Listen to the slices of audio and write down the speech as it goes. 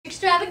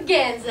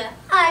Extravaganza.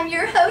 I'm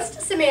your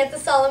host, Samantha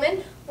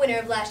Solomon, winner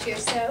of last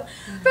year's show.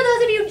 For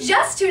those of you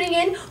just tuning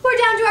in, we're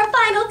down to our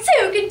final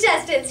 2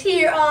 contestants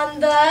here on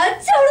the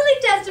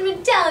Totally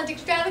Testament Talent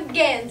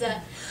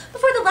Extravaganza.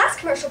 Before the last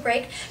commercial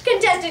break,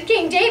 contestant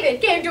King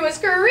David came to a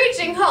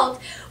screeching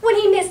halt when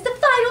he missed the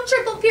final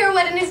triple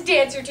pirouette in his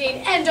dance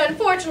routine and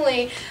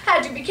unfortunately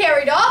had to be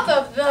carried off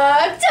of the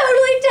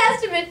Totally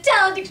Testament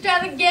Talent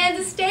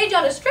Extravaganza stage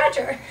on a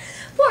stretcher.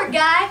 Poor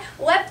guy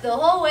wept the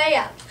whole way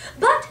out.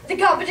 But the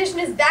competition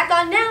is back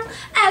on now.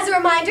 As a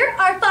reminder,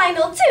 our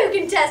final 2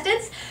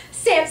 contestants,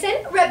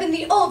 Samson, repping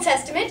the Old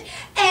Testament,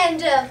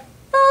 and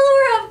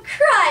follower of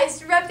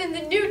Christ, repping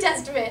the New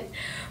Testament.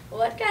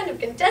 What kind of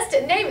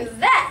contestant name is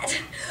that?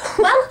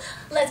 Well,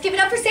 let's give it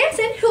up for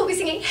Samson, who will be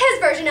singing his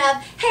version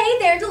of Hey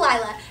There,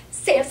 Delilah.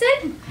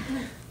 Samson?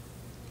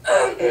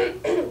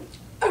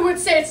 I would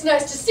say it's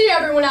nice to see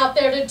everyone out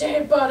there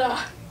today, but,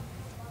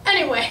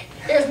 anyway,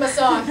 here's my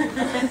song.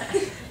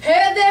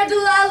 Hey there,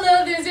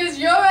 Delilah, this is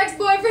your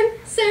ex-boyfriend,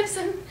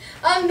 Samson.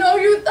 I know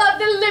you thought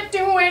that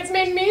lifting weights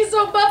made me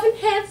so buff and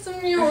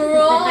handsome. You were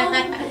wrong.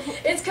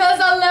 It's 'cause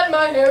I let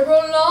my hair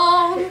grow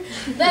long.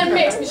 That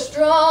makes me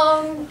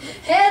strong.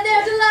 Hey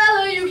there,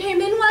 Delilah, you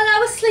came in while I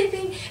was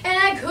sleeping, and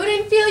I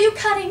couldn't feel you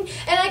cutting,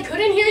 and I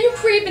couldn't hear you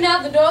creeping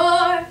out the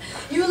door.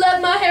 You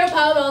left my hair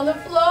piled on the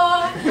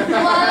floor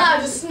while I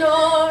just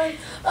snored.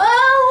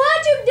 Oh,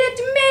 what you did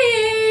to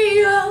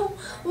me, oh,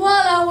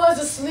 while I was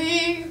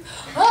asleep.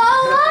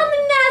 Oh, I'm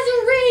a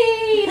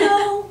Nazarene,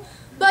 oh,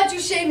 but you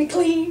shaved me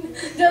clean.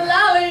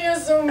 Delilah, you're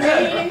so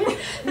mean.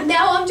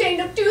 Now I'm chained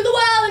up to the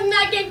wall and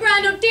I can't cry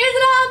no tears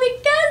at all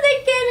because they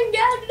came and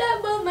gouged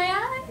out both my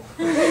eyes.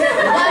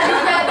 Why you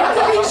grab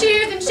the clean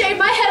shears and shave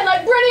my head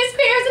like Britney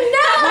Spears, and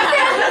now I'm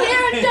standing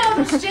here in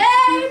double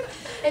shame,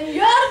 and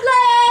you're to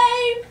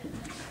blame.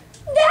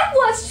 That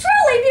was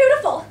truly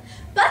beautiful.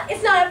 But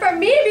it's not up for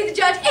me to be the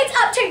judge, it's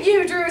up to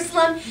you,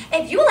 Jerusalem.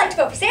 If you would like to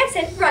vote for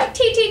Samson, write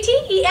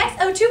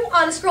TTTEXO2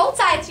 on a scroll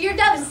tied to your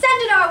dove and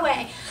send it our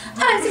way.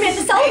 I'm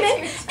Samantha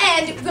Solomon,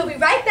 and we'll be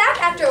right back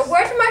after a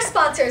word from our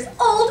sponsors,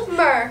 Old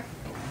Myrrh.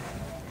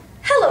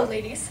 Hello,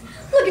 ladies.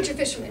 Look at your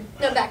fisherman.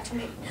 Now back to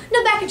me.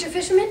 Now back at your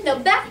fisherman. Now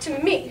back to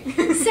me.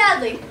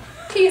 Sadly,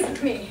 he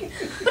isn't me.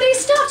 But he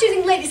stopped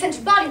using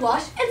lady-scented body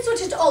wash and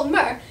switches to Old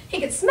Myrrh. He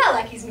could smell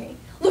like he's me.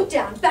 Look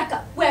down, back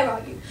up, where are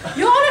you?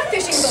 You're on a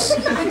fishing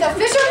boat. With a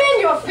fisherman,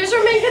 your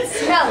fisherman can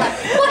smell like.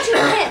 What's your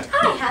hint?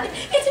 I have it.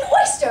 It's an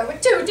oyster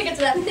with 2 tickets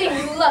to that thing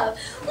you love.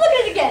 Look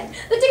at it again.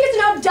 The tickets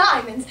are now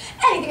diamonds.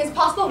 Anything is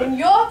possible when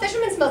your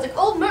fisherman smells like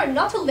Old Myrrh,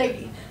 not a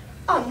lady.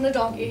 I'm a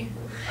donkey.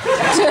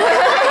 Back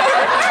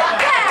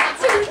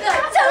to the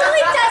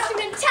Totally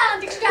Testament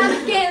Talent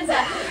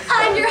Extravaganza.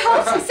 I'm your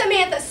host,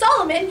 Samantha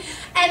Solomon,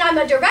 and I'm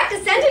a direct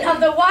descendant of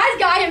the wise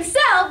guy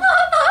himself.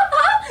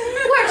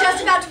 We're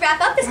just about to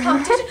wrap up this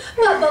competition,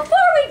 but before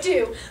we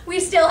do, we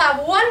still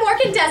have one more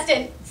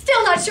contestant.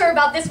 Still not sure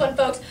about this one,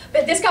 folks,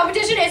 but this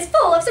competition is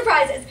full of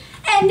surprises.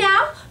 And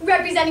now,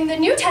 representing the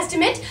New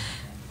Testament,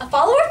 a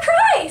follower of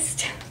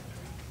Christ.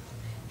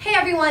 Hey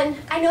everyone,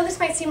 I know this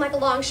might seem like a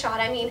long shot.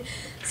 I mean,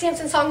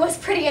 Samson's song was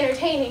pretty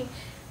entertaining,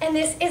 and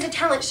this is a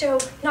talent show,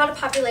 not a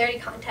popularity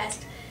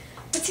contest.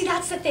 But see,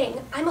 that's the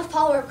thing. I'm a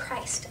follower of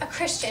Christ, a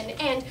Christian,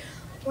 and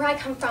where I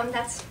come from,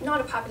 that's not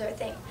a popular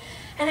thing.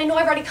 And I know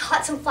I've already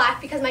caught some flack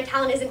because my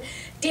talent isn't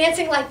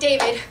dancing like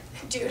David.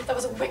 Dude, that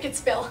was a wicked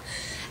spill.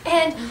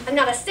 And I'm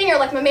not a singer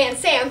like my man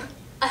Sam.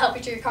 I'll help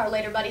you to your car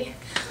later, buddy.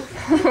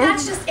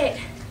 That's just it.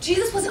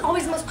 Jesus wasn't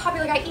always the most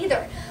popular guy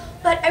either.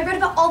 But I read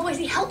about all the ways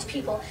he helped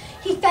people.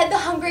 He fed the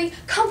hungry,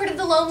 comforted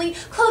the lonely,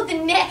 clothed the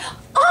naked.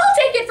 I'll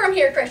take it from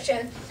here,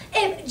 Christian.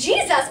 If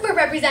Jesus were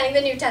representing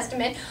the New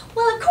Testament,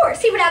 well, of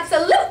course, he would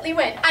absolutely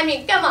win. I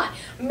mean, come on.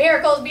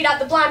 Miracles beat out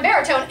the blind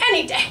baritone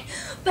any day.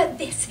 But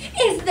this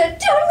is the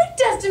Totally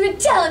Testament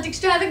Talent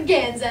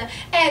Extravaganza.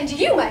 And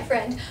you, my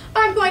friend,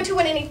 aren't going to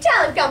win any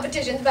talent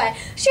competitions by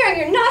sharing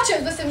your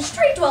nachos with some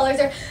street dwellers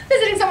or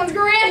visiting someone's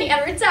granny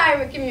at a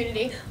retirement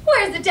community.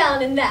 Where's the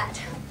talent in that?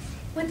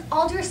 With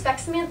all due respect,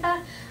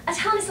 Samantha, a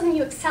talent is something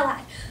you excel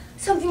at,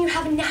 something you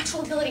have a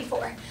natural ability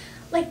for.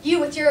 Like you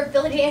with your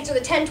ability to answer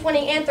the 10,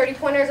 20, and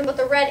 30-pointers on both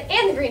the red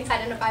and the green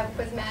side in a Bible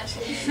quiz match.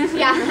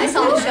 Yeah, I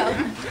saw the show.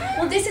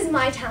 Well, this is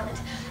my talent.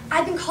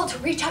 I've been called to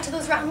reach out to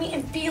those around me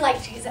and be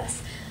like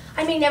Jesus.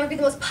 I may never be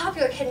the most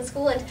popular kid in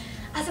school, and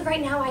as of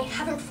right now, I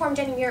haven't performed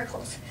any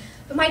miracles.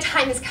 But my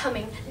time is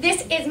coming.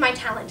 This is my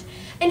talent.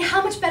 And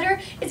how much better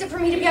is it for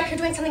me to be up here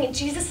doing something in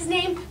Jesus'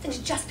 name than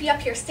to just be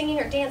up here singing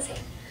or dancing?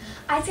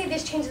 I'd say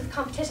this changes the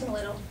competition a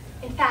little.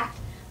 In fact,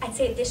 I'd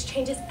say this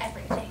changes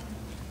everything.